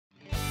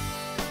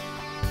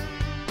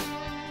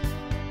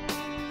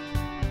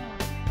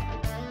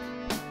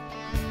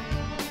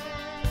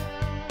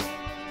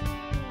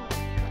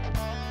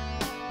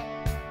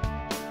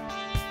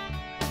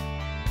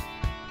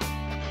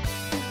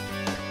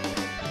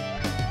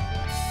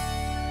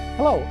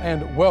Hello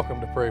and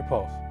welcome to Prairie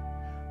Pulse.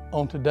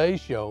 On today's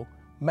show,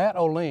 Matt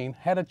O'Lean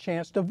had a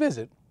chance to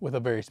visit with a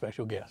very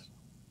special guest.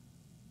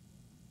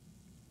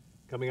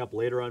 Coming up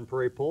later on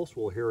Prairie Pulse,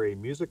 we'll hear a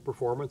music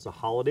performance, a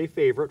holiday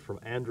favorite from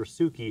Andra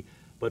Suchy.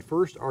 But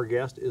first, our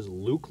guest is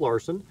Luke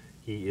Larson.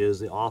 He is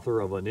the author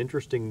of an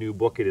interesting new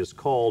book. It is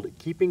called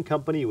Keeping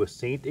Company with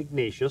St.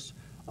 Ignatius,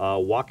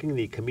 Walking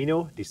the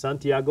Camino de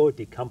Santiago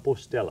de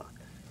Compostela.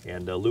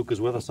 And Luke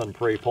is with us on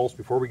Prairie Pulse.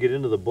 Before we get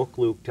into the book,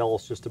 Luke, tell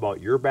us just about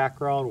your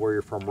background, where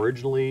you're from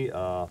originally,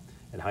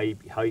 and how you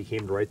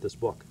came to write this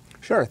book.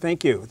 Sure,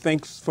 thank you.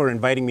 Thanks for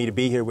inviting me to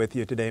be here with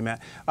you today,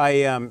 Matt.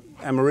 I'm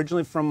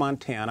originally from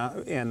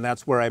Montana, and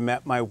that's where I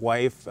met my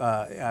wife.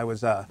 I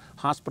was a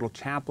hospital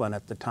chaplain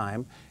at the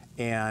time,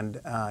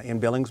 and in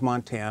Billings,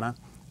 Montana,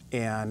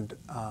 and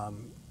I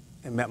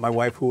met my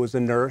wife, who was a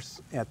nurse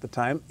at the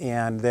time,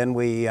 and then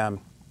we,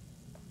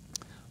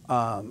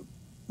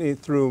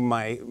 through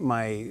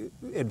my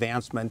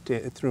advancement,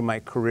 through my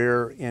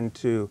career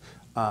into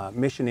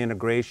mission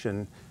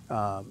integration,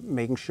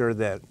 making sure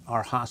that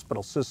our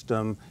hospital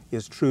system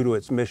is true to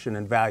its mission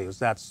and values.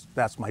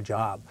 That's my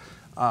job.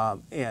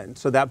 And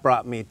so that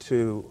brought me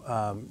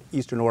to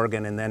Eastern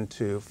Oregon and then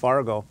to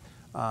Fargo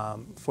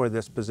for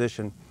this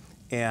position.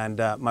 And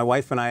my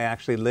wife and I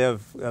actually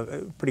live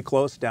pretty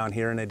close down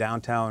here in a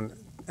downtown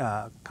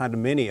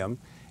condominium,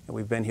 and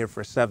we've been here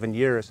for 7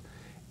 years.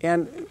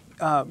 And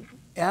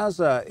as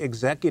an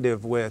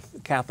executive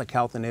with Catholic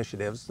Health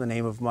Initiatives, the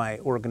name of my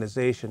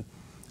organization,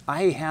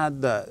 I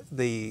had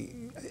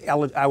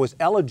I was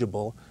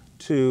eligible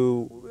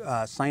to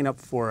sign up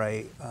for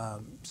a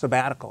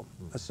sabbatical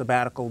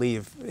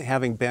leave,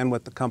 having been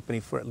with the company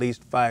for at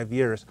least 5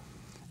 years.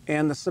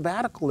 And the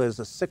sabbatical is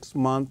a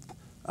 6-month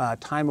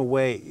time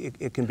away.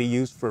 It can be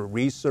used for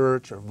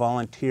research or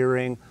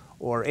volunteering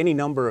or any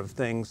number of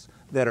things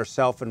that are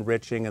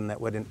self-enriching and that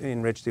would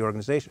enrich the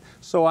organization.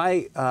 So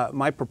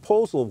my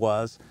proposal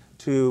was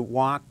to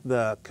walk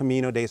the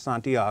Camino de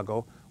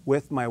Santiago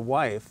with my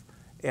wife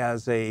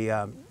as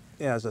a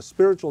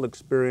spiritual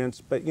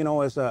experience, but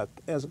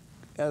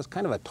as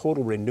kind of a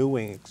total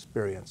renewing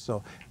experience.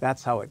 So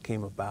that's how it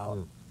came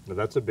about. Well,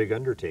 that's a big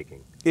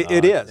undertaking.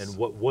 It is. And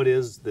what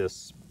is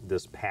this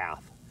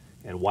path,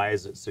 and why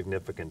is it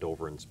significant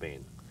over in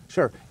Spain?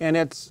 Sure, and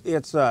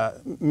it's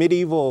a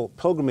medieval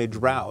pilgrimage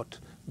route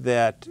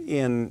that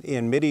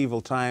in medieval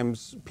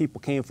times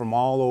people came from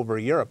all over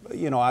Europe.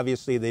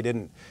 Obviously they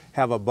didn't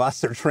have a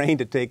bus or train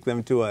to take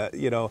them to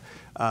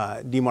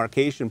a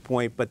demarcation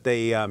point, but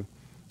they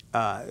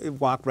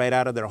walked right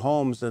out of their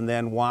homes and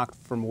then walked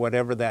from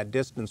whatever that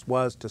distance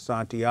was to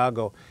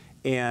Santiago,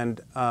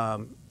 and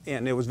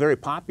it was very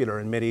popular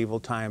in medieval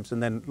times,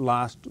 and then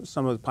lost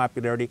some of the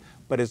popularity,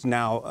 but is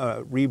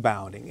now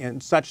rebounding,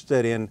 and such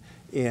that in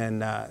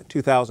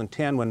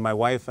 2010, when my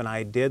wife and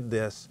I did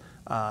this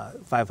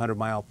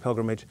 500-mile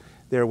pilgrimage,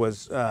 there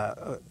was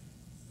a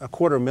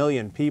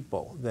 250,000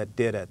 people that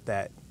did it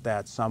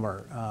that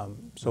summer.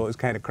 So it was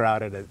kind of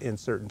crowded in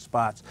certain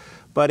spots.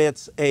 But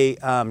it's a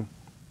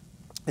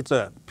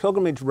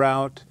pilgrimage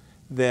route,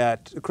 a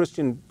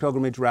Christian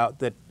pilgrimage route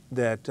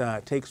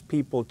that takes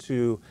people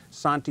to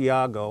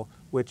Santiago,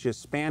 which is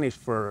Spanish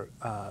for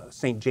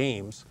St.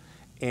 James,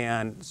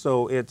 and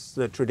so it's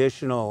the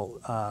traditional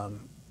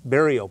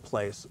burial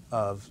place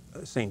of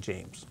St.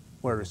 James,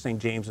 where St.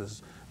 James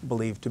is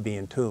believed to be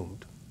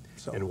entombed.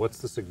 So. And what's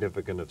the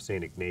significance of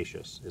St.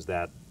 Ignatius? Is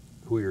that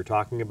who you're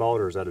talking about,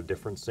 or is that a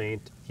different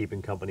saint,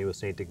 keeping company with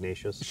St.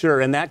 Ignatius?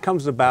 Sure, and that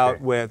comes about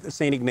with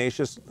St.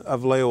 Ignatius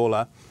of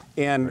Loyola,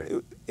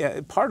 and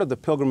part of the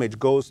pilgrimage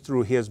goes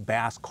through his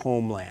Basque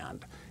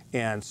homeland.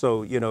 And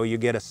so, you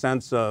get a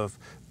sense of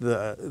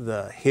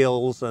the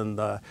hills and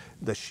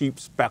the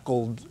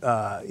sheep-speckled,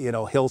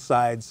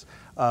 hillsides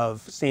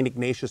of St.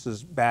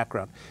 Ignatius's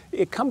background.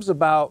 It comes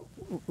about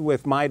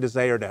with my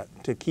desire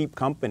to keep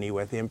company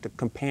with him, to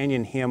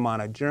companion him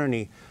on a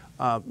journey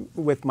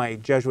with my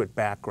Jesuit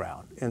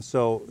background. And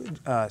so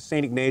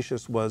St.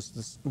 Ignatius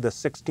was the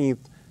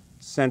 16th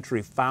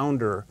century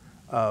founder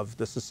of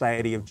the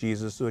Society of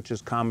Jesus, which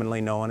is commonly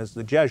known as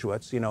the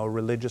Jesuits, a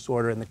religious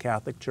order in the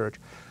Catholic Church.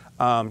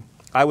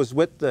 I was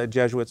with the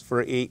Jesuits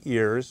for 8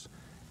 years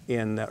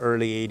in the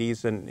early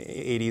 80s and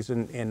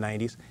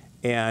 90s.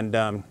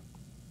 And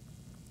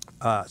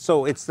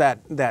so it's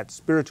that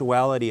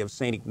spirituality of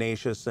St.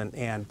 Ignatius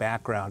and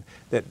background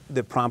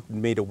that prompted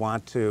me to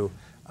want to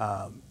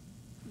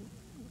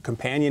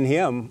companion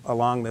him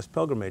along this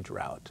pilgrimage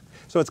route.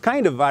 So it's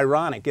kind of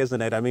ironic, isn't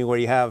it? I mean, where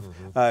you have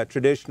a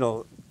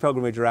traditional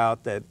pilgrimage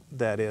route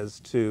that is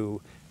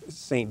to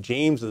St.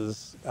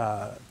 James's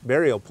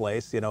burial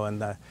place, in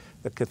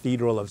the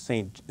Cathedral of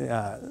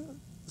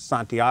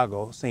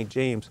Santiago, St.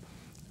 James,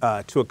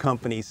 to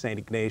accompany St.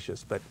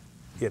 Ignatius. But,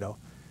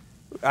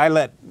 I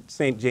let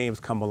St. James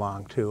come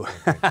along too.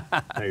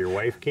 Now, your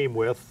wife came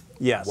with.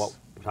 Yes.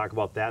 Talk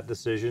about that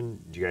decision.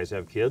 Do you guys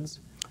have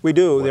kids? We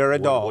do. They're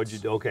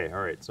adults. Okay,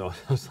 all right. So I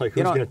was like,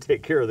 who's going to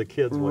take care of the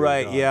kids?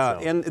 Right, yeah.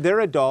 So. And they're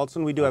adults,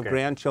 and we do have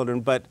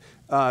grandchildren. But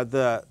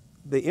the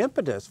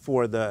impetus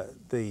for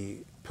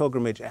the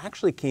pilgrimage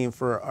actually came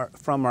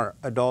from our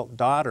adult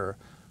daughter,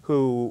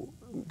 who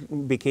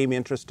became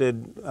interested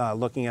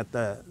looking at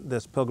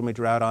this pilgrimage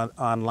route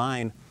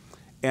online.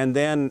 And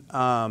then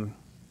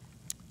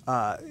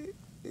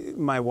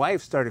my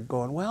wife started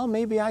going, well,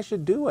 maybe I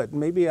should do it.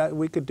 Maybe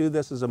we could do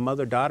this as a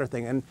mother-daughter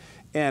thing.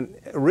 And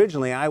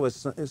originally I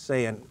was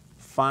saying,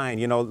 fine,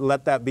 you know,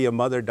 let that be a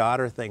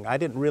mother-daughter thing. I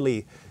didn't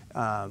really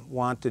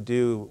want to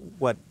do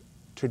what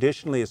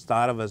traditionally is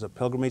thought of as a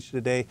pilgrimage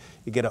today.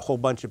 You get a whole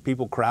bunch of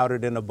people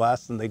crowded in a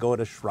bus and they go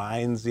to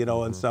shrines, you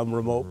know, in some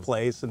remote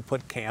place and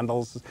put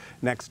candles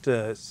next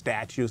to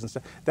statues and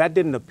stuff. That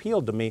didn't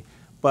appeal to me.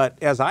 But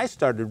as I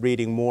started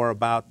reading more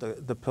about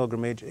the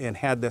pilgrimage and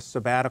had this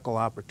sabbatical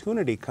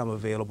opportunity come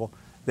available,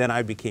 then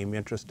I became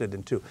interested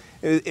in too.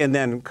 And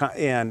then,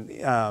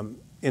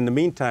 in the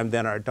meantime,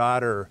 then our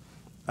daughter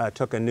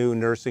took a new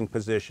nursing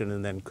position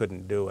and then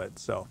couldn't do it.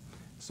 So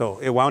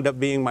it wound up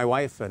being my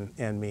wife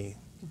and me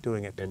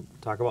doing it. And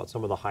talk about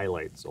some of the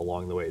highlights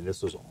along the way. And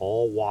this was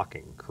all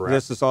walking, correct?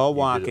 This is all You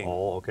walking. did it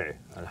all, okay.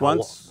 And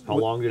how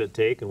long did it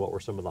take, and what were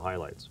some of the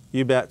highlights?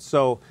 You bet.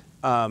 So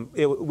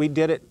we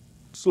did it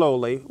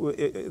slowly.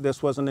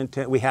 This wasn't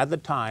intent. We had the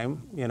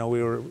time. You know,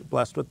 we were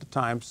blessed with the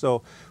time.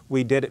 So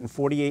we did it in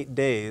 48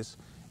 days,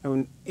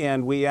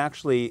 and we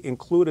actually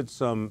included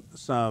some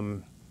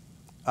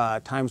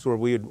times where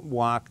we would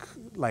walk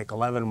like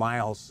 11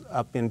 miles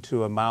up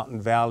into a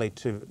mountain valley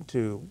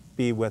to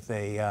be with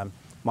a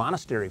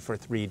monastery for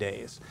 3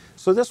 days.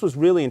 So this was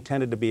really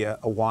intended to be a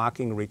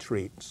walking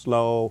retreat.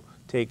 Slow,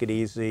 take it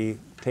easy,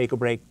 take a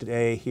break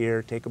day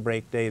here, take a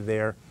break day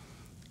there.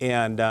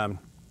 And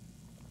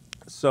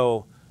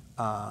so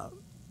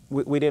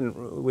we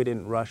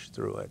didn't rush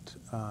through it.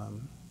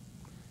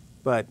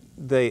 But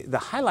the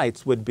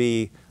highlights would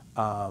be,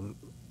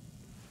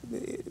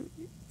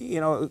 you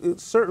know,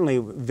 certainly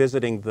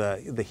visiting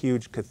the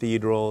huge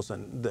cathedrals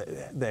and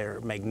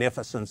their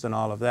magnificence and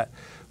all of that.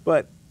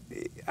 But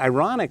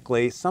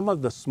ironically, some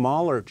of the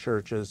smaller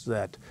churches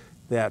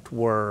that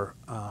were,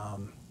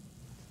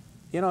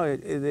 you know,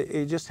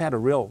 it just had a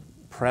real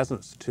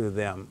presence to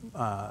them,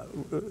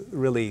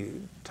 really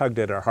tugged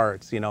at our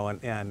hearts, you know,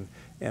 and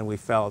we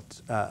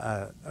felt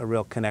a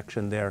real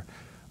connection there.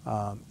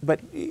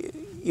 But,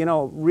 you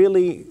know,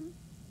 really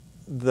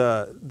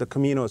the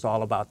Camino is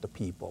all about the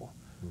people.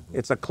 Mm-hmm.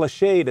 It's a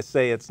cliche to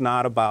say it's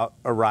not about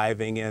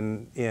arriving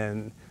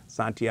in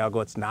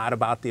Santiago. It's not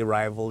about the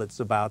arrival. It's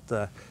about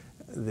the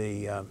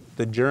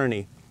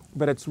journey,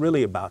 but it's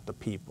really about the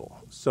people.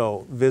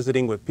 So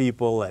visiting with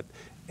people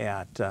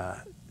at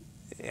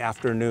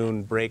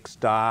afternoon break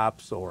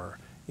stops, or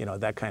you know,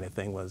 that kind of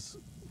thing was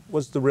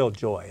the real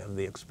joy of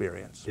the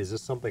experience. Is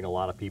this something a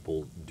lot of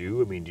people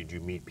do? I mean, did you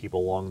meet people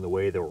along the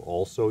way that were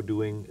also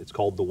doing? It's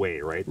called the Way,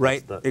 right?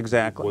 Right.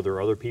 Exactly. Were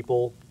there other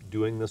people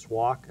doing this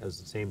walk at the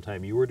same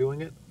time you were doing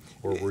it,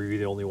 or were you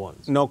the only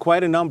ones? No,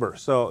 quite a number.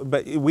 So,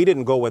 but we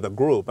didn't go with a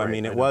group. I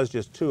mean, it was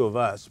just two of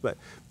us.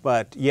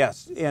 But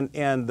yes,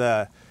 and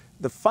the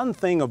fun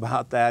thing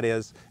about that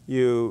is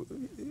you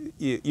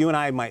and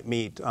I might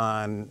meet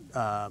on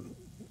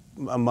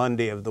a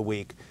Monday of the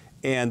week,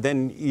 and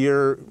then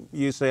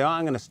you say, oh,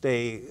 I'm going to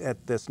stay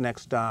at this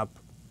next stop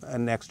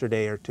an extra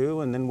day or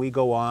two, and then we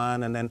go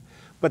on,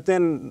 but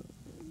then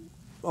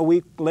a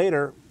week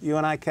later, you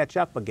and I catch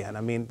up again.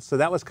 I mean, so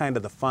that was kind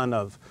of the fun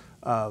of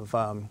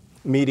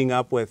meeting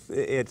up with,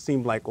 it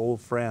seemed like old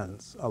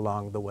friends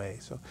along the way.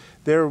 So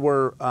there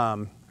were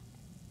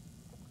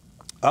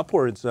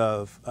upwards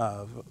of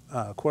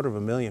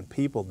 250,000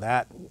 people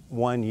that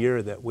one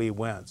year that we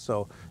went.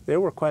 So there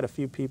were quite a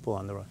few people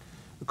on the road.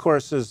 Of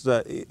course, as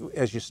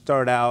you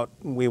start out,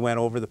 we went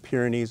over the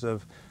Pyrenees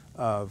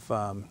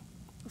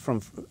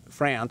from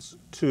France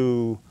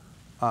to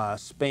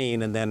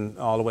Spain, and then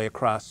all the way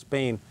across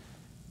Spain.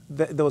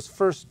 Those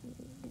first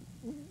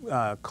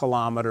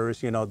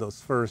kilometers, you know,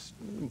 those first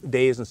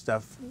days and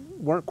stuff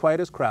weren't quite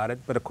as crowded,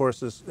 but of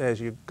course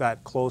as you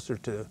got closer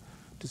to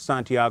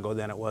Santiago,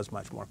 then it was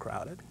much more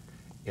crowded.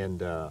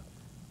 And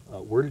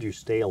where did you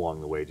stay along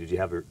the way? Did you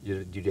have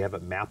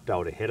it mapped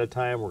out ahead of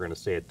time? We're going to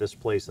stay at this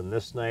place and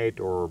this night,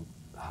 or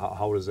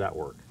how does that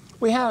work?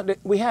 We had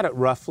it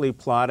roughly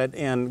plotted,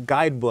 and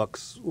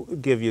guidebooks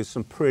give you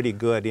some pretty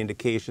good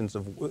indications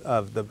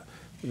of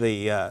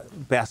the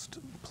best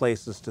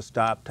places to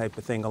stop, type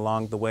of thing,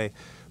 along the way.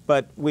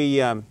 But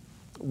we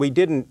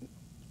didn't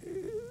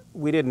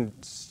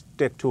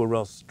stick to a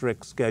real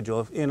strict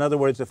schedule. In other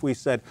words, if we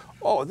said,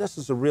 oh, this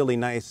is a really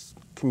nice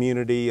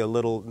community, a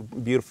little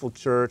beautiful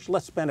church,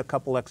 let's spend a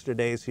couple extra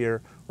days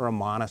here, or a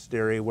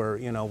monastery where,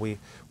 you know, we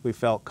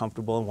felt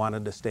comfortable and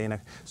wanted to stay in.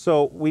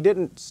 So we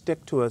didn't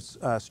stick to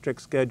a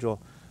strict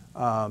schedule.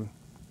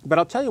 But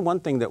I'll tell you one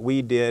thing that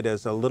we did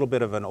as a little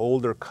bit of an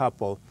older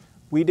couple.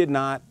 We did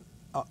not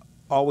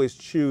always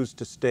choose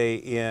to stay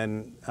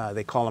in,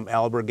 they call them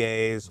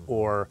albergues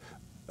or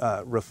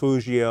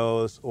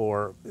refugios,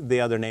 or the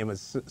other name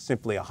is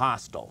simply a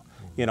hostel,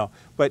 you know.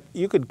 But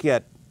you could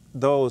get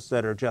those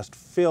that are just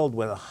filled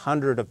with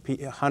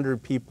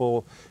 100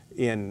 people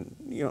in,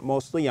 you know,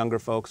 mostly younger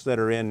folks that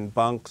are in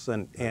bunks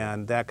and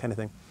that kind of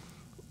thing.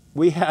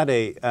 we had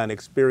an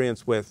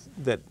experience with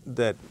that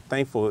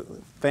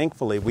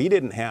thankfully we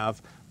didn't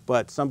have,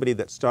 but somebody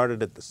that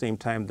started at the same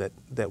time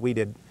that we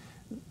did.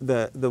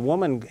 The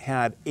woman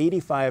had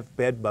 85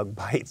 bed bug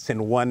bites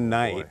in one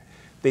night. Boy.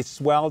 They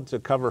swelled to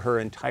cover her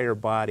entire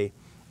body,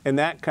 and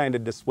that kind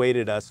of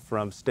dissuaded us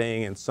from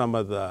staying in some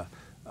of the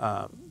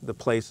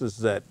places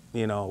that,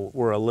 you know,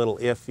 were a little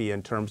iffy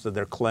in terms of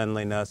their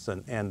cleanliness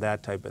and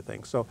that type of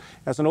thing. So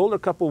as an older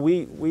couple,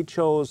 we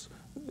chose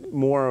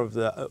more of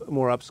the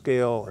more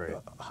upscale Right.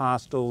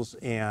 hostels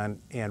and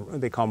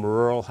they call them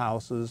rural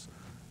houses,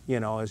 you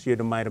know, as you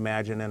might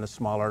imagine in a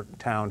smaller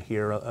town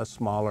here, a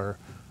smaller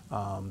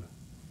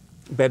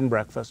bed and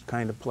breakfast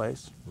kind of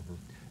place. Mm-hmm.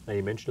 Now,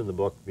 you mentioned in the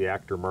book the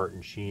actor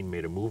Martin Sheen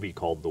made a movie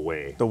called The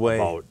Way. The Way.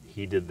 About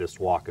he did this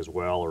walk as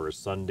well, or his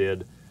son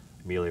did.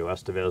 Emilio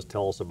Estevez,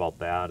 tell us about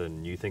that,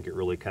 and you think it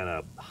really kind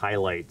of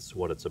highlights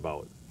what it's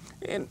about.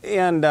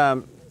 And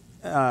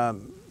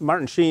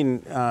Martin Sheen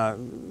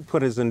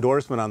put his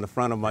endorsement on the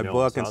front of my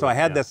book, and so I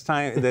had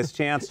this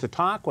chance to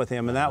talk with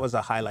him, and that was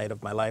a highlight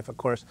of my life, of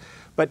course.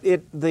 But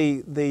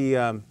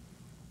the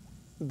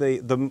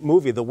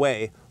movie, The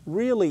Way,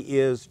 really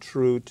is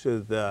true to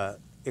the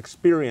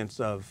experience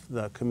of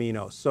the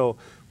Camino. So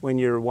when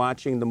you're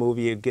watching the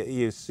movie,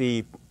 you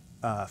see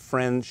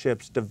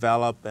friendships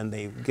develop and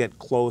they get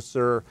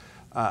closer.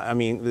 I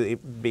mean, they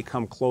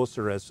become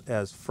closer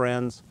as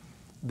friends.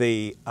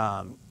 The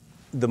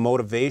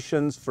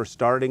motivations for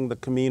starting the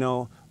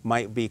Camino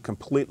might be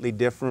completely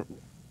different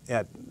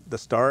at the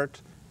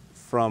start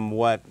from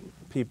what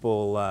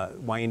people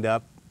wind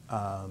up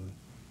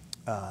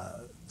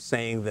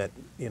saying that,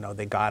 you know,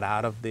 they got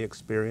out of the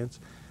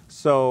experience.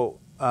 So,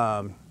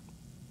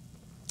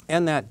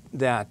 and that,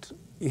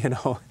 you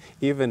know,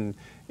 even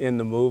in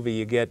the movie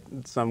you get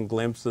some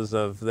glimpses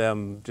of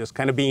them just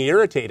kind of being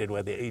irritated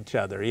with each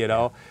other, you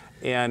know,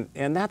 and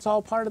that's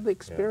all part of the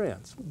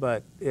experience. Yeah.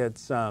 But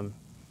it's, I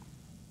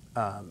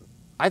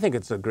think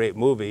it's a great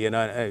movie, and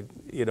I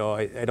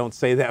don't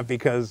say that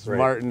because right.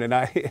 Martin and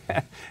I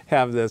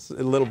have this a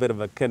little bit of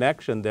a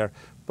connection there,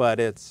 but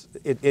it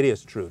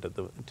is true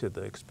to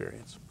the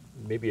experience.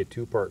 Maybe a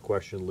two-part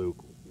question, Luke.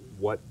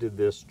 What did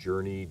this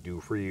journey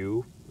do for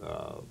you,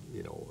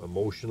 you know,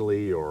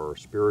 emotionally or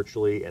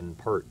spiritually? And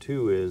part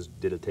two is,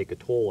 did it take a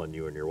toll on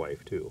you and your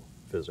wife too,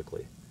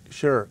 physically?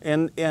 Sure,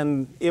 and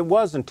it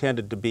was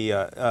intended to be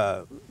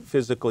a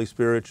physically,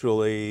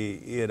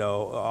 spiritually, you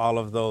know, all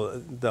of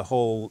the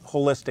whole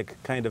holistic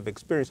kind of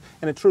experience,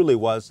 and it truly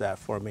was that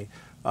for me.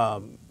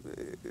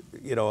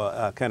 You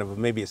know, kind of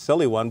maybe a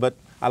silly one, but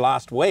I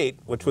lost weight,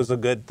 which was a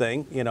good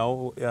thing. You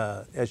know,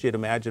 as you'd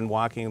imagine,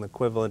 walking the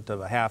equivalent of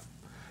a half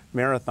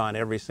marathon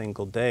every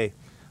single day.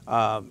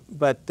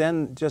 But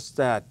then just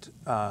that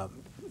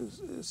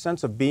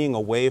sense of being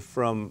away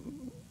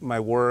from my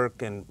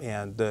work and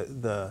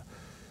the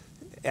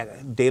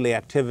daily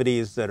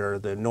activities that are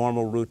the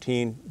normal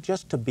routine,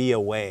 just to be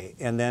away,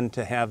 and then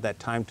to have that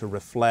time to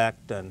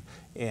reflect and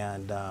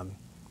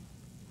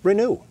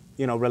renew,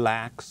 you know,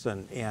 relax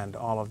and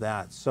all of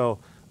that. So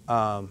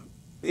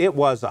it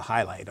was a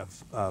highlight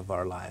of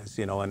our lives,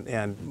 you know,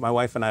 and my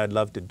wife and I would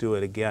love to do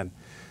it again.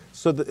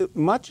 So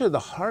much of the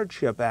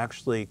hardship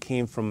actually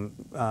came from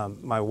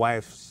my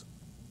wife's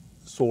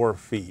sore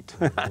feet.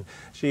 Mm-hmm.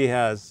 She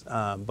has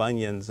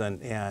bunions,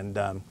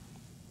 and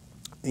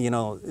you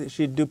know,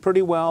 she'd do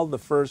pretty well the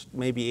first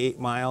maybe 8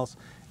 miles,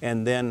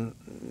 and then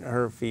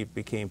her feet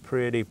became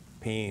pretty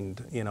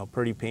pained, you know,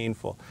 pretty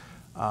painful.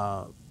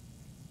 So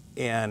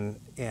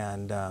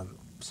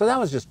that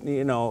was just,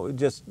 you know,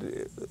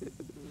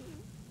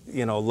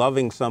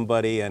 loving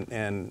somebody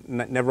and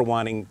never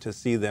wanting to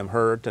see them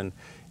hurt, and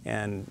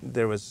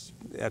there was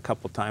a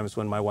couple times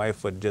when my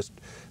wife would just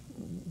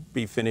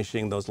be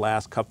finishing those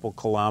last couple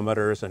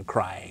kilometers and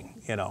crying,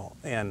 you know,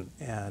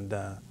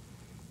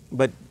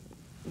 but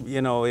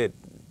you know, it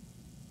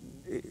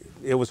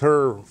was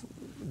her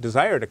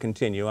desire to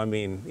continue. I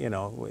mean, you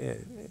know,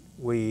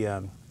 we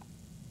did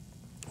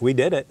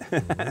it.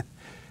 Mm-hmm.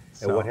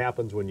 So, and what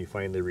happens when you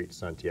finally reach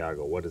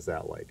Santiago? What is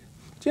that like?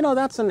 You know,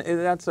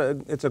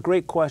 it's a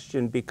great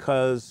question,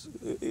 because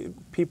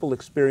people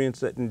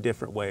experience it in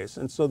different ways,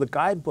 and so the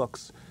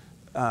guidebooks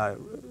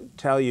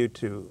tell you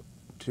to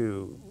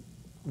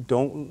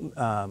don't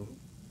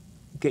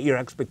get your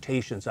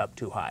expectations up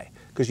too high,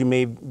 because you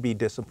may be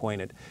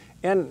disappointed.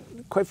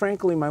 And quite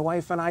frankly, my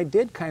wife and I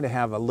did kind of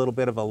have a little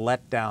bit of a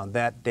letdown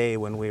that day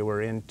when we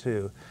were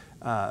into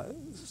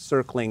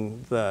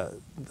circling the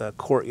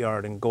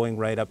courtyard and going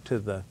right up to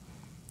the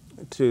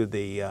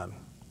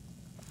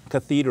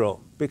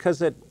cathedral,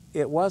 because it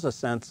was a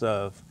sense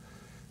of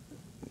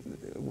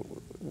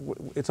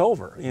it's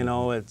over, you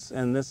know,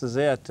 and this is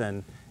it,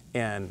 and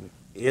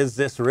is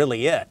this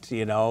really it,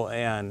 you know,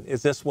 and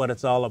is this what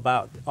it's all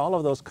about? All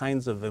of those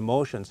kinds of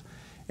emotions.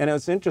 And it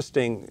was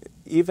interesting,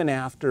 even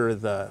after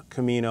the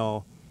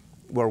Camino,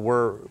 where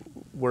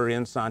we're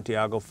in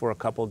Santiago for a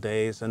couple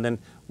days, and then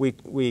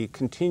we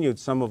continued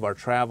some of our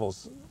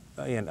travels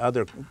in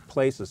other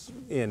places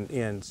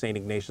in St.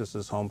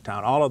 Ignatius's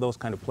hometown, all of those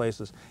kind of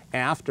places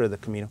after the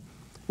Camino.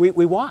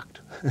 We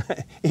walked,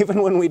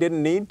 even when we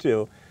didn't need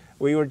to.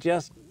 We were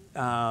just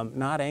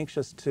not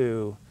anxious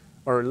to,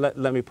 or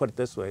let me put it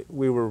this way,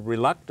 we were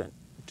reluctant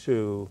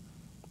to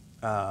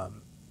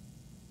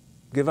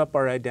give up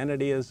our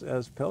identity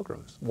as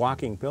pilgrims,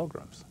 walking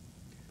pilgrims.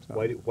 So.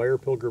 Why are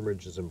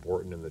pilgrimages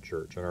important in the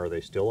church, and are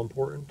they still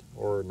important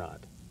or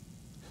not?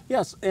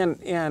 Yes, and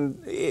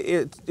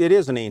it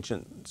is an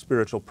ancient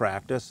spiritual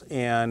practice,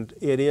 and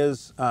it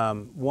is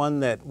one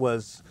that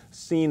was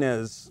seen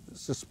as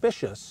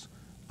suspicious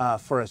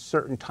for a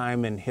certain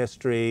time in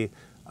history.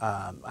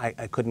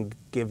 I couldn't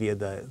give you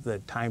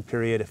the time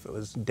period, if it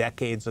was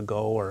decades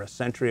ago or a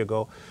century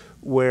ago,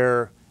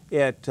 where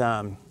it,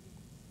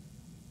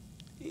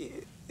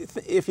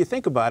 if you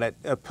think about it,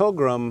 a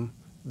pilgrim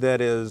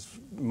that is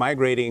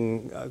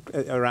migrating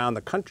around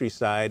the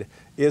countryside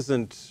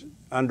isn't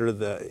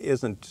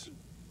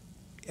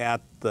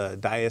at the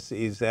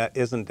diocese,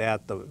 isn't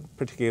at the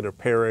particular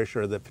parish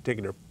or the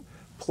particular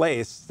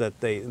place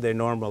that they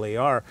normally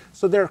are.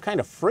 So they're kind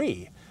of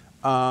free,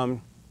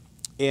 and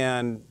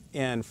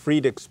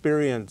free to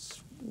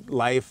experience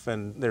life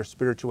and their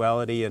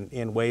spirituality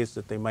in ways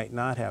that they might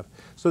not have.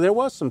 So there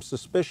was some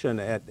suspicion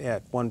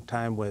at one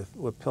time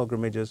with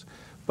pilgrimages,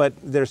 but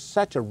there's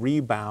such a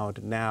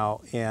rebound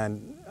now,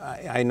 and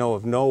I know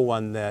of no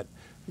one that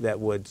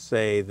would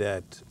say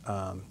that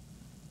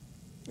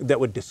that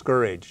would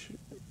discourage.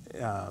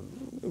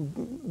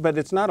 But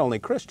it's not only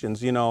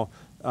Christians, you know.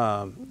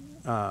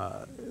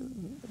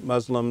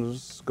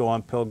 Muslims go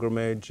on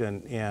pilgrimage,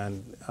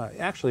 and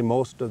actually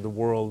most of the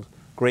world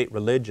great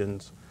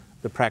religions,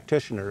 the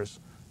practitioners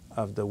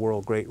of the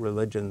world great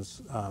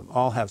religions,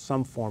 all have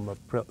some form of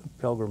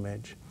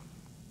pilgrimage.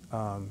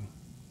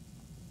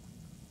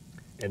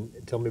 And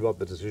tell me about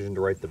the decision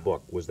to write the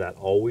book. Was that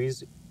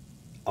always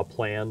a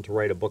plan to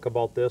write a book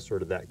about this, or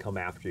did that come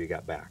after you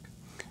got back?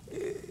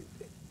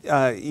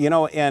 You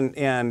know,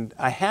 and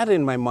I had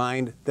in my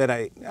mind that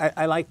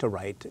I like to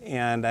write,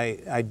 and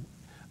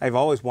I've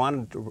always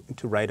wanted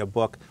to write a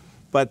book,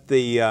 but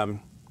going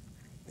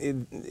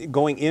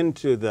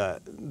into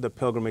the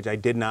pilgrimage, I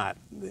did not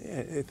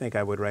think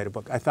I would write a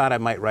book. I thought I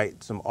might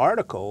write some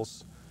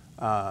articles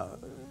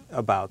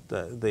about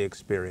the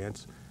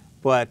experience,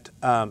 but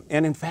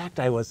and in fact,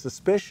 I was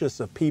suspicious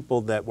of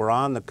people that were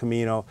on the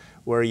Camino,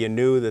 where you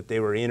knew that they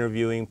were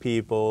interviewing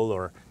people,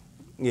 or,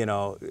 you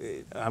know,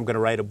 I'm going to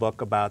write a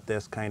book about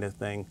this kind of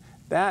thing.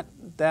 That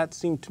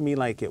seemed to me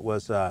like it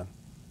was a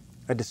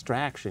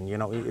distraction. You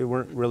know, we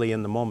weren't really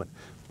in the moment.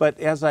 But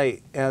as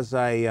I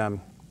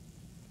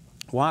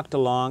walked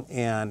along,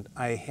 and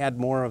I had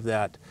more of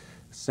that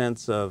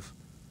sense of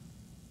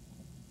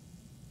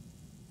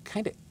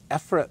kind of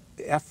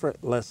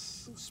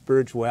effortless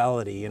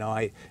spirituality. You know,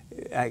 I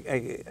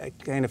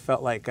kind of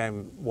felt like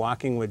I'm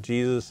walking with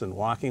Jesus and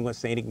walking with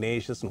St.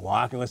 Ignatius and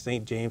walking with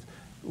St. James,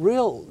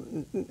 real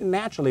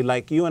naturally,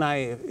 like you and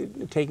I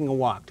taking a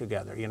walk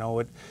together. You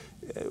know,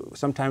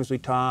 sometimes we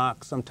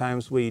talk,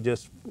 sometimes we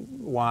just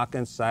walk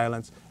in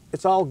silence.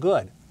 It's all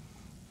good.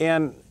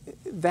 And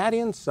that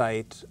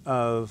insight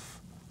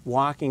of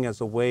walking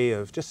as a way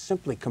of just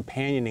simply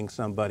companioning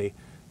somebody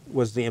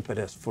was the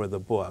impetus for the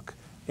book.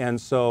 And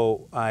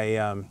so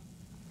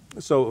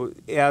so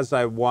as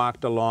I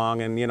walked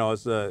along, and, you know,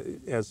 as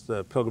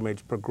the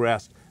pilgrimage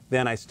progressed,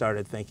 then I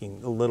started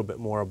thinking a little bit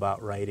more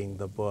about writing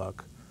the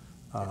book.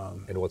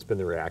 And what's been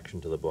the reaction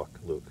to the book,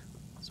 Luke,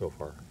 so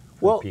far?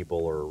 Well, people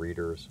or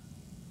readers?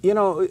 You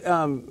know,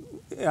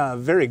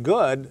 very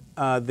good.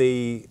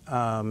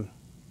 I'm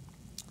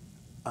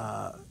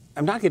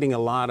not getting a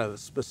lot of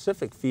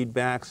specific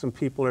feedback. Some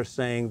people are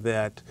saying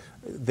that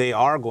they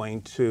are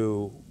going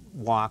to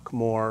walk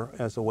more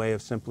as a way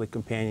of simply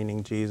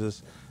companioning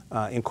Jesus,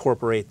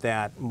 incorporate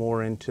that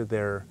more into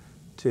their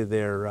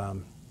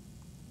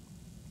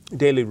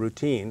daily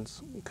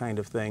routines, kind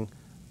of thing.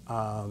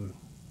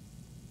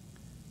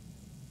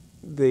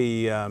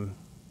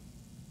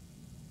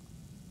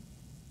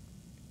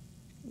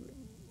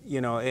 You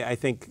know, I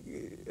think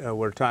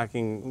we're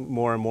talking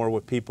more and more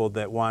with people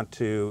that want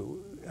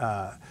to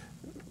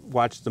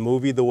watch the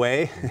movie The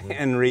Way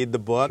and read the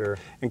book, sure,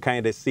 and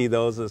kind of see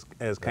those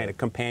as kind of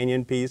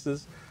companion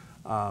pieces,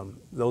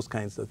 those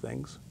kinds of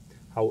things.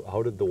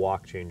 How did the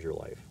walk change your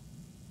life?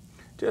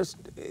 Just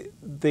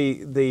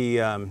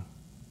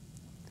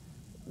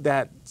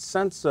that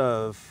sense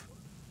of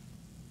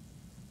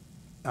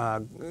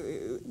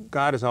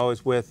God is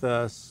always with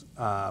us.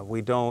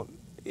 We don't,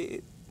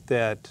 it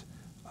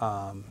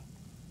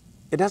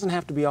doesn't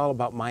have to be all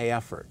about my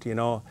effort, you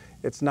know.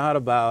 It's not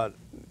about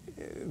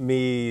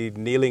me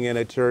kneeling in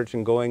a church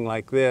and going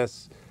like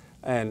this,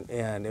 and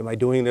am I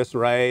doing this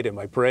right? Am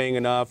I praying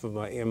enough?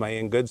 Am I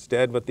in good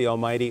stead with the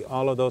Almighty?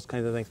 All of those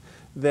kinds of things.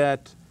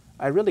 That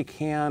I really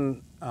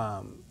can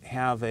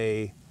have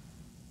a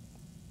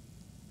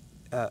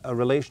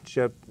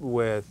relationship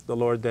with the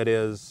Lord that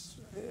is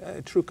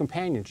a true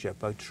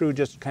companionship, a true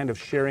just kind of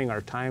sharing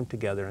our time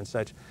together and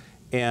such.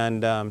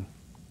 And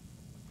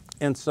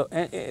so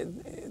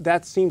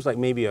that seems like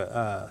maybe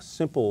a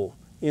simple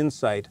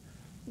insight,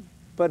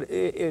 but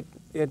it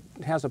it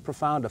has a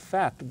profound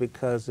effect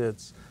because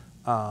it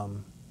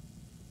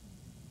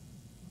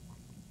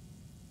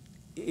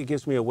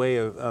gives me a way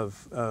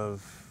of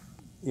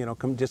you know,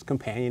 just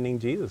companioning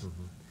Jesus.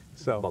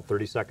 So About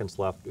 30 seconds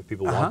left. If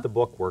people want the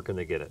book, where can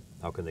they get it?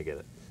 How can they get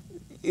it?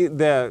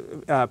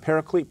 The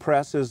Paraclete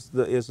Press is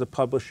the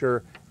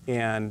publisher,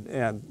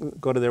 and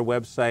go to their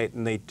website,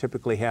 and they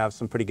typically have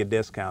some pretty good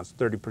discounts,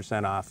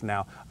 30% off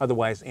now.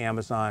 Otherwise,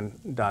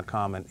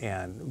 Amazon.com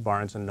and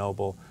Barnes &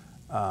 Noble,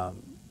 or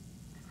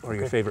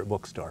your favorite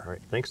bookstore. All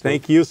right. Thanks, Luke.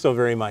 Thank you so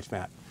very much,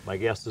 Matt. My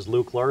guest is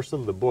Luke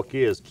Larson. The book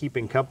is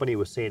Keeping Company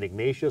with St.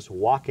 Ignatius,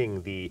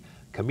 Walking the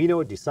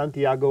Camino de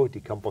Santiago de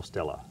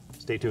Compostela.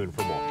 Stay tuned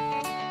for more.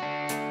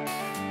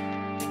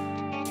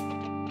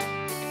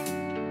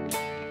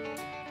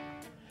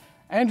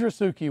 Andra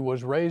Suchy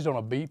was raised on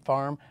a beet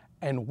farm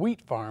and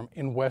wheat farm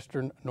in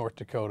western North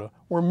Dakota,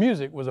 where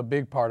music was a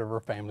big part of her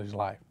family's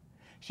life.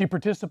 She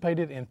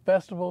participated in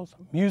festivals,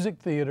 music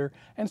theater,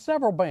 and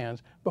several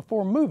bands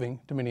before moving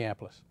to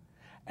Minneapolis.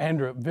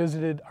 Andra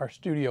visited our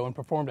studio and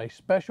performed a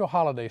special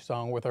holiday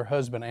song with her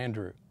husband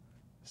Andrew,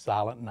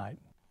 Silent Night.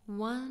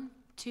 1,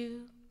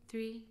 2,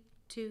 3,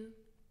 2,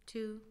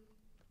 2.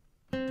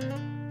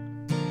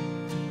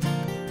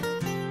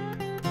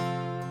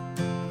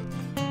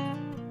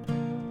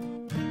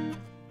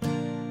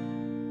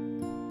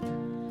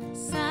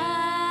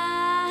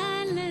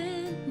 Silent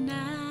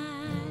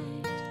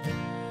night,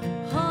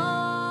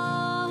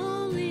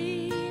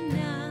 holy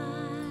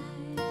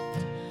night,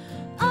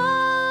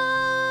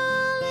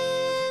 all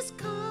is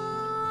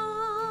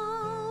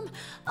calm,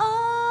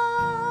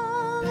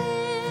 all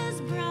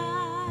is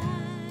bright,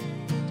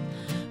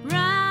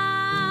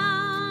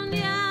 round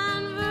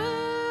yon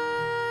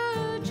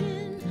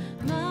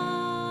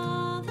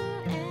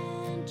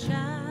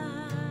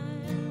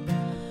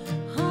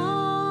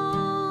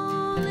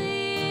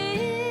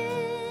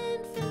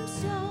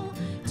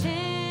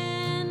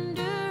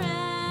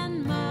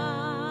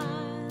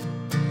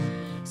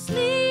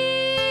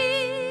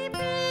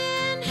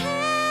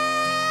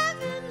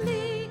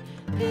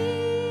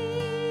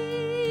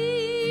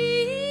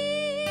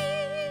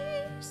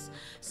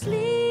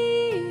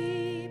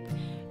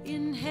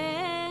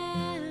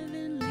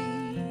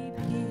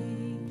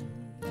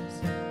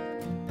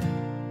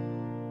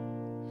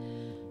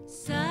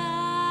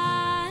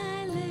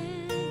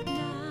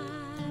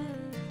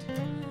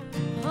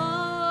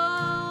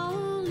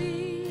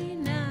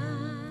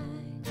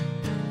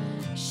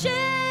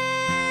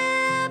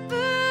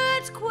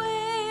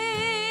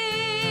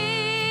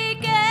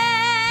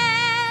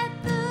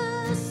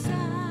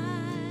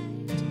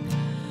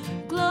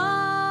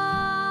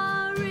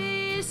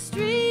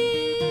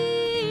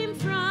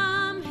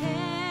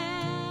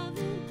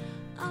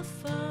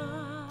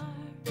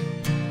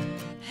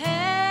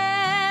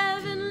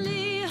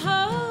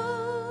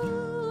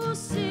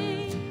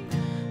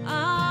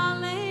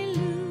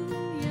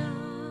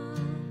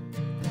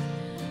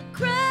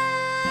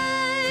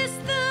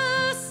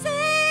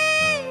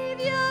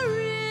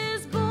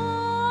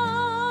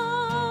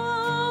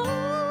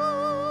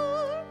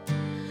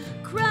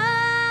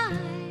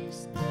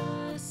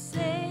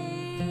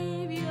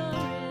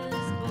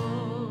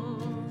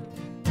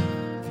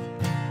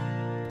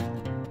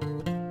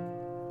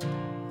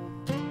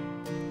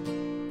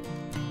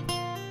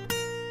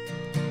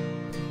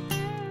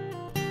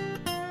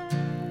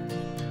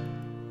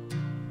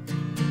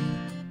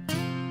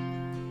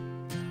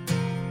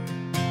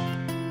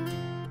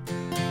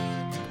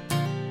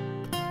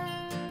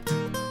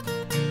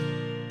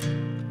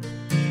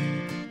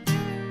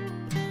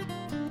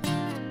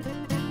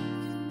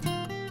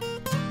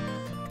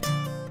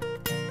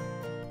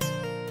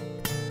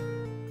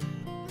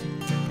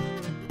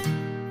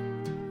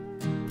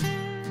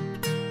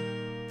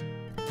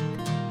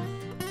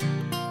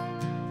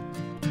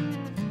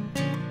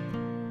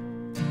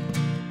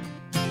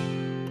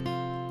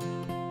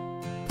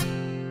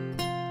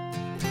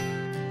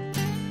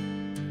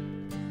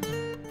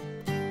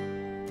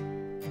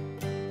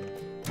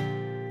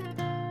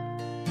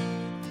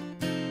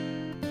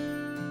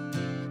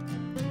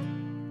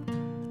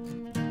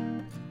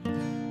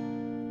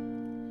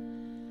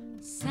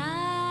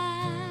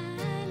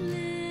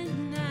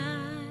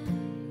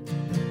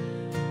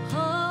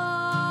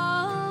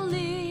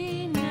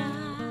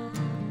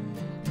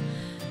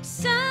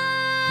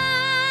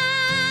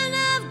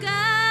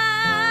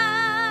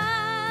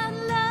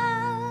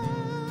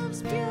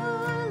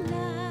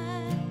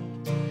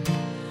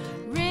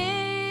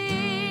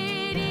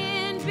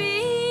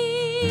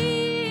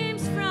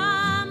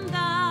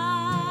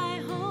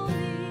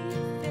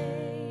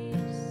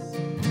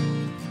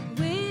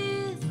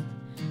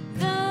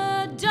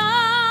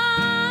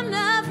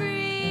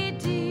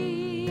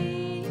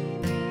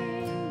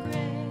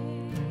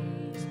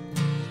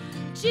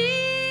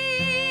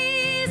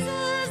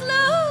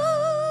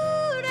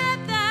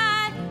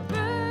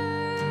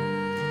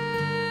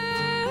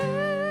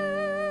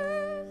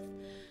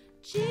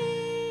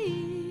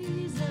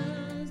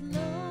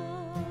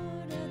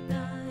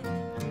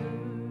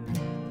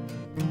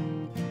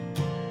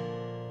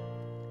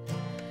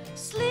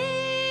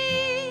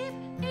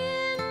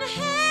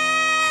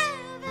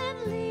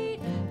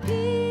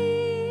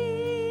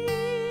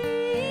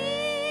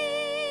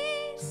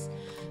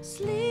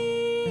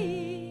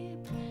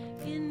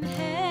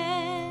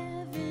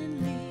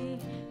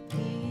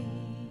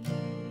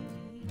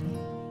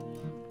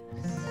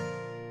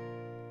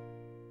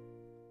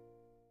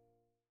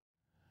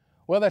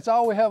Well, that's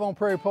all we have on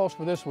Prairie Pulse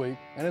for this week,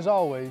 and as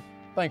always,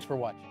 thanks for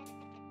watching.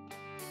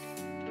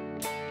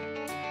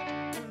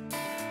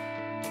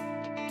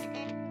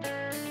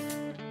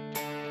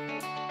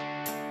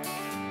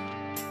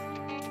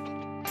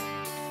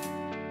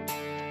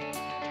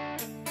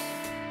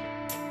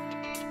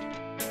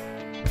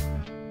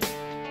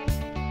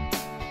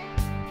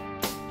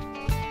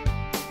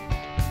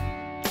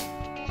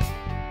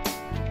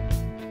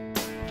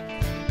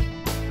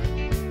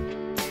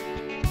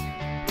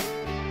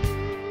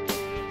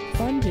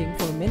 Funding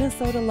for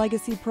Minnesota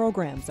Legacy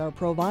programs are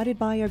provided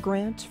by a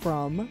grant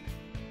from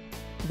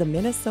the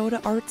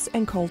Minnesota Arts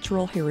and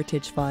Cultural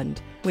Heritage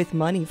Fund, with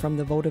money from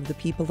the vote of the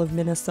people of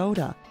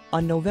Minnesota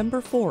on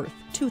November 4th,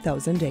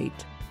 2008,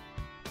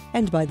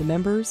 and by the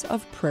members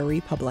of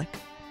Prairie Public.